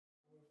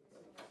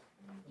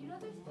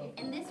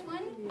And this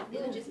one,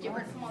 it was just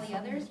different from all the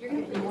others. You're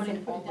going to put this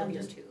in all of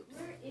your tubes.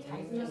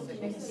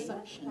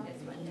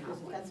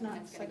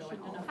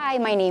 Hi,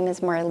 my name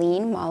is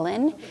Marlene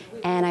Mullen,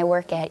 and I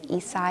work at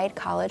Eastside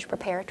College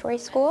Preparatory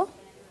School.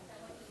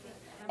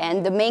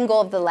 And the main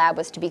goal of the lab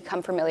was to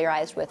become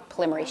familiarized with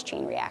polymerase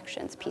chain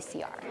reactions,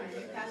 PCR.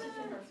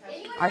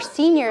 Our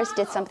seniors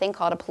did something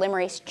called a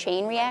polymerase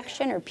chain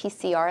reaction, or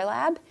PCR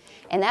lab,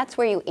 and that's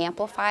where you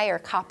amplify or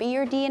copy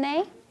your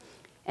DNA.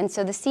 And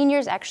so the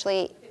seniors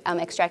actually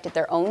extracted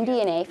their own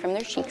DNA from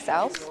their cheek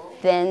cells.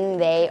 Then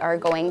they are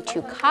going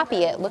to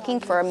copy it looking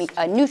for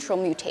a neutral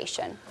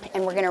mutation.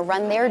 And we're going to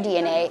run their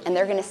DNA, and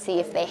they're going to see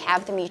if they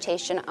have the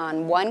mutation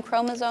on one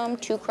chromosome,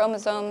 two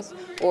chromosomes,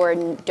 or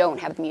don't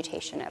have the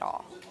mutation at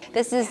all.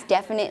 This is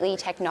definitely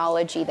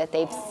technology that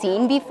they've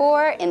seen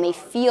before, and they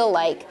feel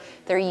like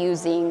they're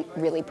using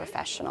really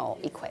professional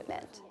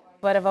equipment.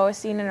 But I've always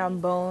seen it on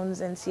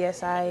Bones and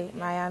CSI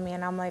Miami,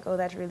 and I'm like, oh,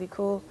 that's really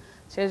cool.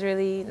 So it was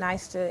really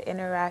nice to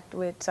interact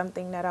with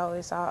something that I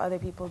always saw other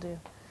people do.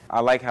 I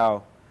like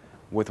how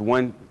with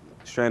one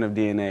strand of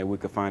DNA, we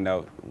could find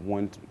out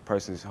one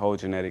person's whole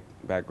genetic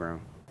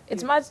background.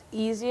 It's much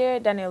easier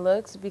than it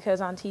looks because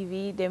on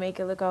TV, they make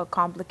it look all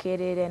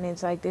complicated and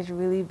it's like this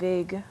really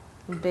big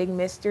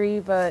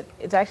mystery, but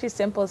it's actually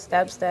simple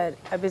steps that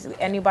basically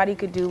anybody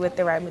could do with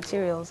the right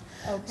materials.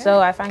 Okay. So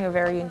I find it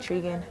very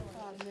intriguing.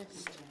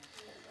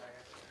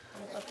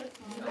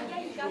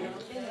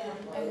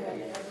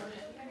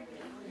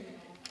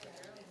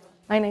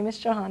 My name is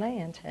Johanna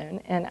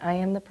Antone, and I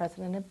am the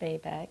president of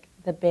Biotech,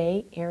 the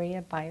Bay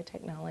Area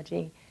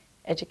Biotechnology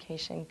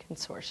Education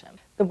Consortium.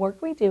 The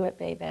work we do at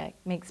Biotech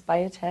makes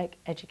biotech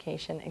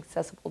education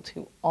accessible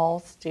to all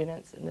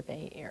students in the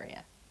Bay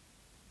Area.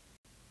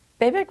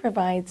 Biotech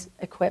provides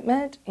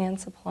equipment and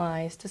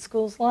supplies to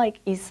schools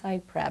like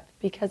Eastside Prep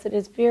because it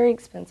is very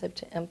expensive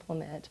to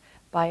implement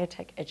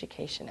biotech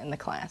education in the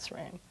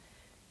classroom.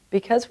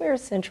 Because we are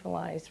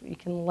centralized, we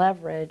can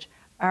leverage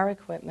our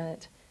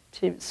equipment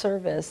to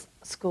service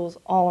schools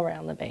all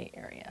around the Bay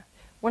Area.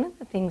 One of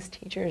the things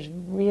teachers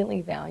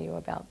really value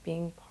about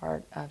being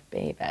part of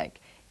Biotech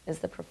is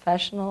the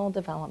professional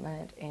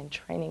development and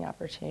training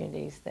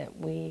opportunities that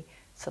we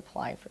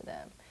supply for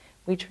them.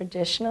 We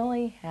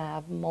traditionally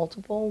have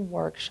multiple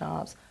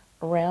workshops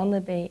around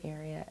the Bay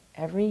Area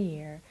every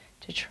year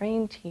to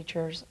train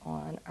teachers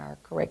on our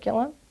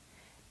curriculum,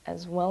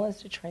 as well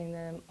as to train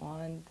them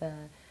on the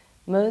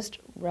most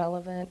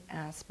relevant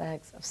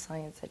aspects of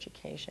science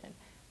education.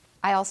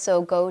 I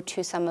also go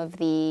to some of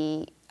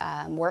the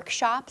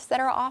workshops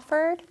that are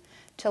offered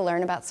to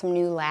learn about some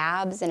new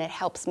labs, and it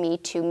helps me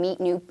to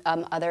meet new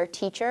other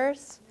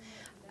teachers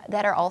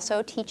that are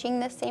also teaching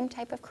the same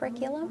type of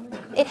curriculum.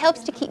 It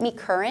helps to keep me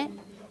current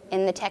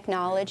in the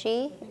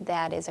technology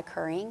that is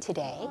occurring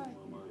today.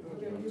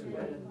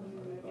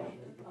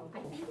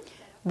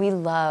 We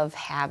love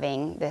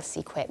having this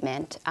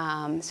equipment.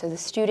 So the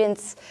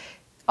students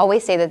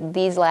always say that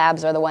these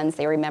labs are the ones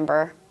they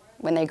remember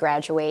when they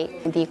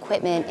graduate. The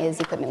equipment is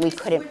equipment we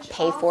couldn't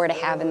pay for to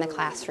have in the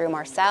classroom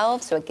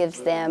ourselves, so it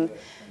gives them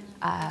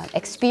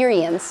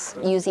experience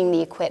using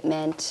the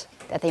equipment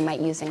that they might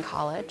use in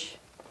college.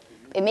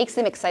 It makes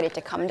them excited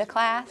to come to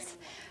class.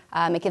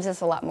 It gives us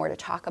a lot more to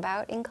talk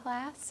about in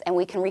class, and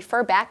we can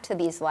refer back to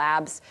these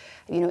labs.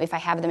 You know, if I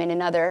have them in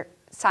another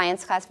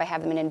science class, if I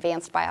have them in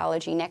advanced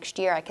biology next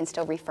year, I can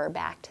still refer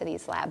back to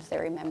these labs they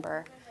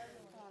remember.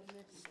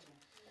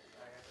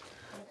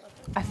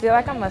 I feel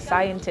like I'm a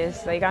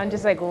scientist. Like I'm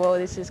just like, whoa,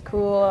 this is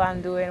cool. I'm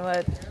doing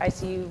what I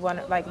see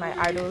like my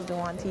idols do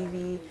on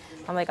TV.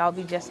 I'm like, I'll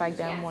be just like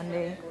them one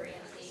day.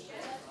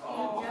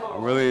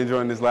 I'm really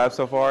enjoying this lab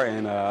so far,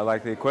 and I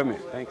like the equipment.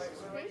 Thanks.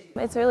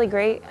 It's really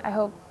great. I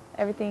hope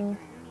everything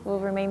will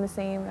remain the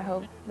same. I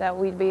hope that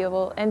we'd be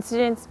able, and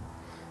students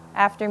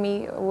after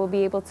me will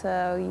be able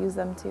to use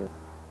them too.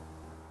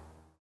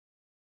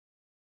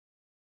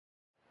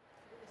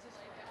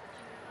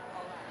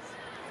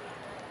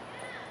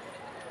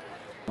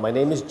 My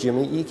name is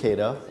Jimmy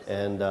Ikeda,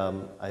 and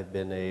I've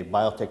been a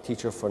biotech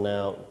teacher for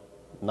now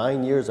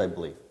 9 years, I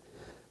believe.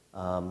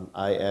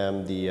 I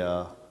am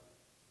the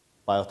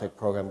biotech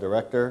program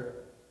director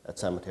at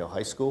San Mateo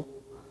High School.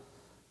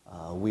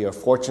 We are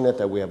fortunate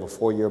that we have a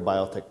 4-year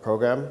biotech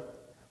program,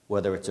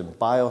 whether it's in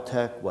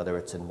biotech, whether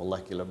it's in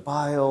molecular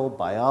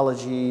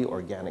biology,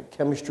 organic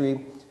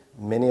chemistry.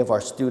 Many of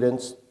our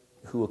students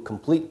who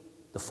complete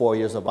the 4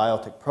 years of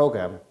biotech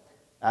program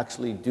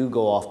actually do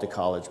go off to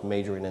college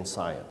majoring in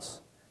science.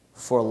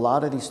 For a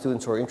lot of these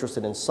students who are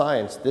interested in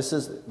science, this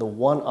is the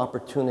one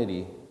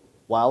opportunity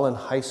while in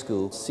high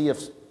school to see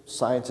if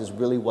science is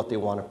really what they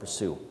want to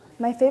pursue.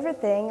 My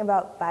favorite thing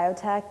about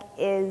biotech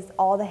is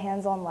all the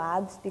hands-on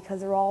labs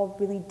because they're all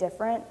really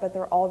different, but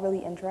they're all really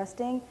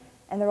interesting,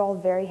 and they're all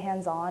very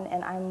hands-on,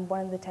 and I'm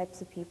one of the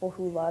types of people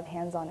who love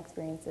hands-on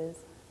experiences.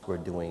 We're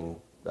doing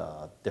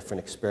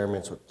different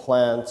experiments with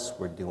plants,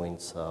 we're doing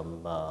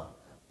some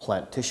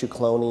plant tissue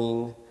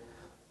cloning,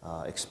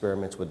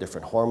 experiments with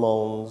different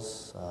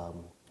hormones.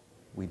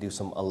 We do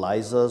some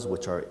ELISAs,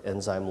 which are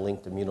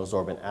enzyme-linked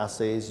immunosorbent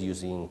assays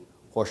using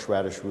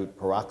horseradish root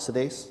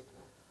peroxidase.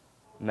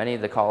 Many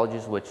of the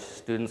colleges which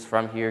students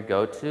from here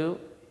go to,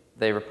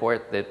 they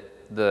report that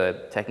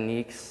the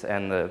techniques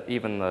and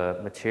even the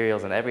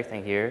materials and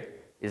everything here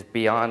is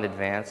beyond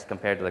advanced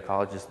compared to the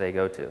colleges they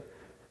go to.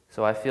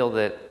 So I feel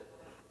that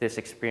this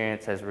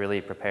experience has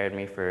really prepared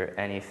me for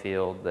any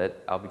field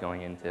that I'll be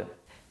going into.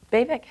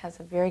 Biotech has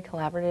a very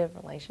collaborative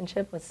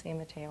relationship with San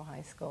Mateo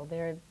High School.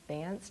 Their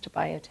advanced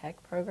biotech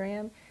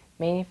program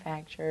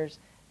manufactures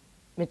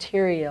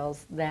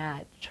materials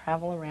that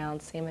travel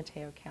around San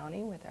Mateo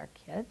County with our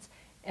kids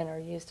and are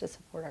used to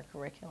support our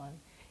curriculum.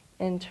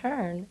 In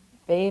turn,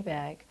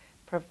 Biotech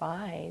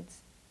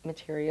provides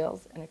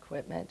materials and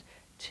equipment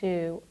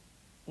to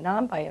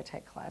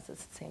non-biotech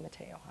classes at San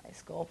Mateo High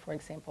School, for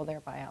example, their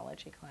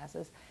biology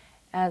classes,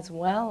 as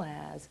well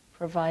as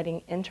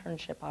providing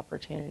internship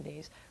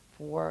opportunities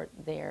for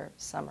their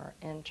summer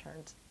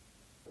interns.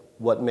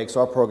 What makes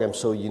our program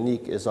so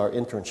unique is our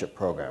internship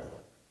program.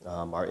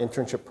 Our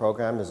internship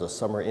program is a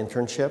summer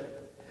internship.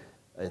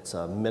 It's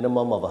a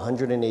minimum of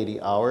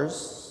 180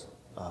 hours.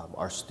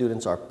 Our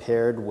students are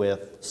paired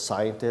with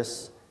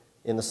scientists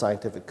in the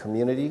scientific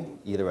community,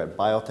 either at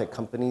biotech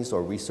companies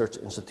or research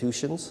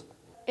institutions.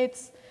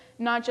 It's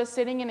not just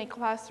sitting in a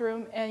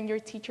classroom and your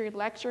teacher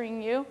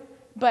lecturing you,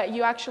 but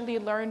you actually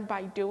learn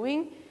by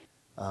doing.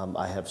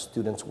 I have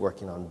students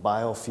working on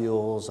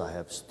biofuels. I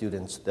have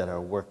students that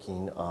are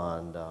working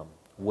on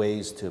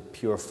ways to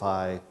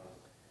purify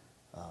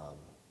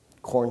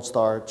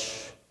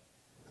cornstarch.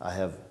 I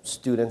have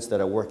students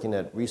that are working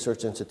at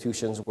research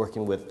institutions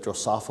working with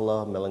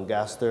Drosophila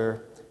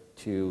melanogaster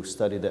to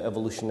study the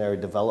evolutionary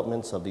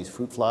developments of these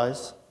fruit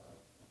flies.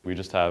 We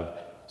just have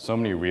so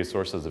many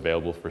resources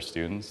available for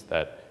students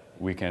that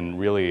we can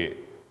really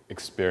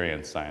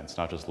experience science,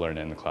 not just learn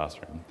it in the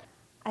classroom.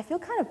 I feel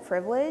kind of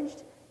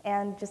privileged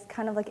and just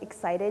kind of like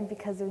excited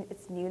because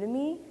it's new to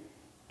me,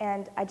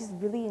 and I just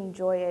really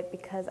enjoy it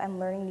because I'm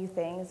learning new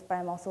things, but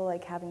I'm also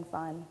like having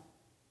fun.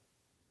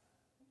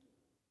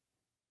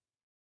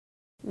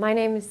 My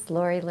name is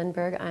Lori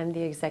Lindberg. I'm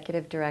the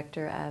Executive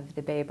Director of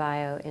the Bay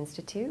Bio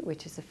Institute,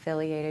 which is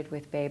affiliated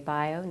with Bay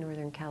Bio,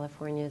 Northern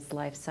California's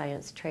Life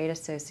Science Trade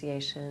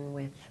Association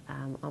with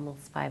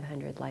almost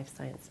 500 life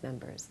science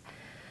members.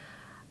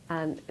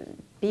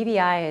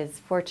 BBI is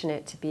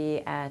fortunate to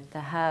be at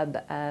the hub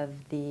of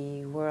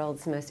the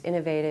world's most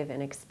innovative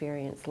and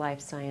experienced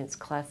life science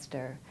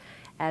cluster.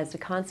 As a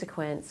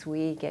consequence,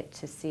 we get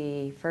to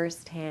see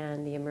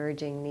firsthand the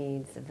emerging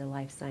needs of the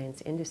life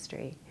science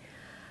industry.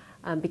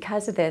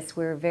 Because of this,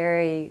 we're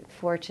very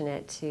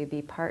fortunate to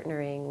be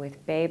partnering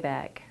with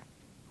Biotech.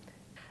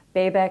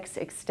 Biotech's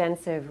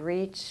extensive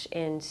reach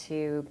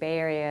into Bay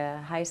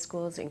Area high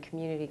schools and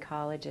community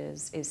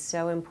colleges is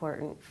so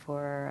important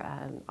for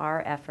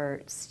our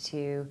efforts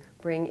to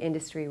bring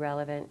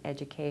industry-relevant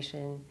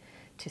education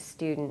to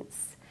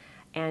students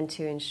and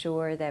to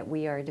ensure that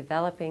we are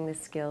developing the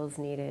skills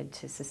needed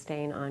to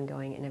sustain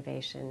ongoing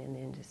innovation in the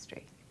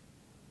industry.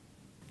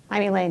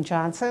 I'm Elaine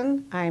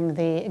Johnson. I'm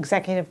the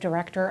Executive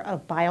Director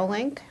of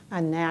BioLink,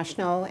 a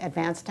national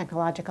advanced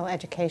technological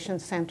education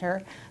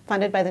center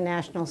funded by the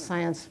National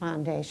Science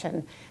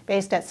Foundation,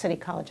 based at City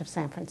College of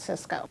San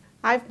Francisco.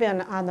 I've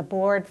been on the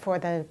board for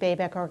the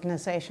Biotech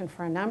organization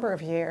for a number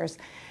of years.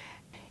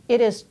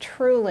 It is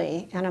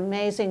truly an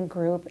amazing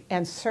group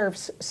and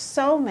serves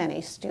so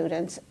many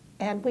students,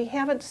 and we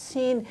haven't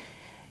seen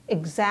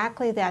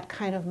exactly that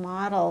kind of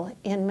model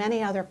in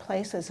many other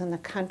places in the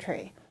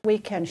country. We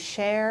can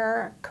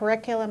share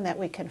curriculum that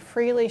we can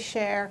freely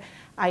share,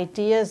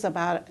 ideas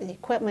about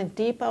equipment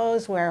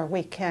depots where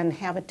we can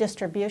have a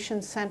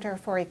distribution center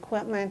for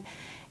equipment,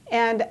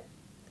 and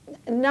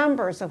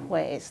numbers of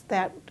ways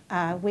that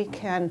we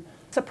can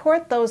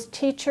support those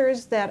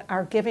teachers that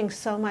are giving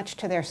so much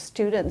to their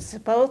students,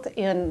 both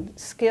in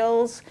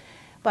skills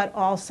but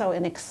also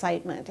in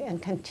excitement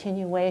and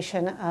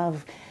continuation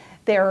of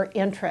their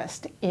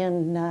interest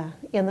in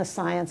the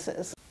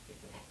sciences.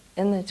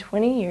 In the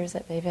 20 years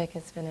that Biotech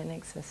has been in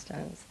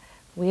existence,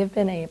 we have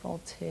been able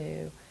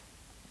to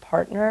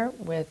partner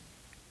with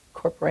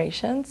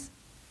corporations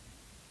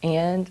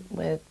and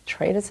with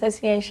trade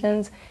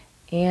associations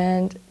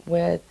and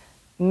with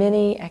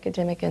many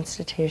academic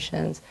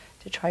institutions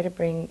to try to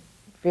bring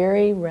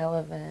very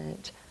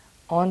relevant,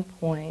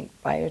 on-point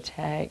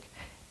biotech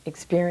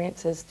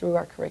experiences through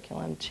our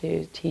curriculum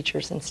to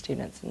teachers and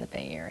students in the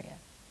Bay Area.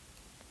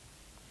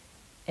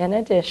 In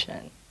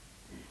addition,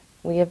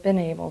 we have been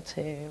able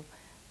to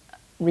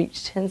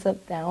reach tens of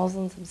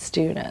thousands of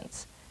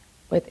students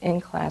with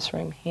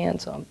in-classroom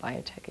hands-on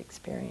biotech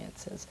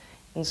experiences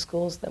in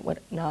schools that would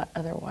not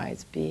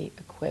otherwise be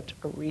equipped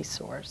or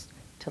resourced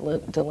to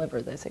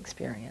deliver those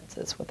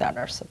experiences without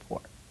our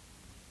support.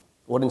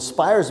 What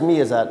inspires me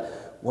is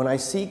that when I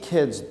see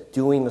kids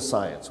doing the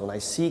science, when I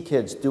see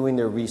kids doing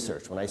their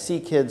research, when I see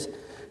kids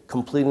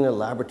completing their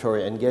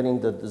laboratory and getting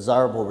the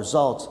desirable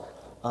results,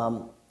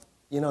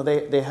 you know,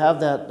 they have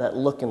that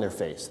look in their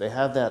face. They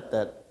have the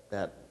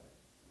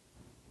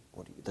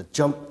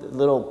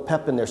little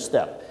pep in their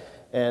step.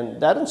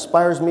 And that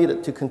inspires me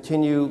to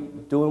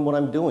continue doing what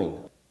I'm doing.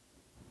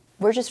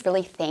 we're just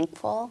really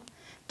thankful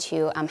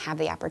to have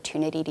the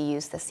opportunity to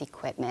use this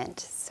equipment.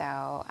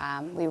 So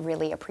we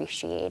really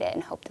appreciate it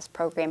and hope this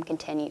program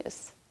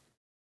continues.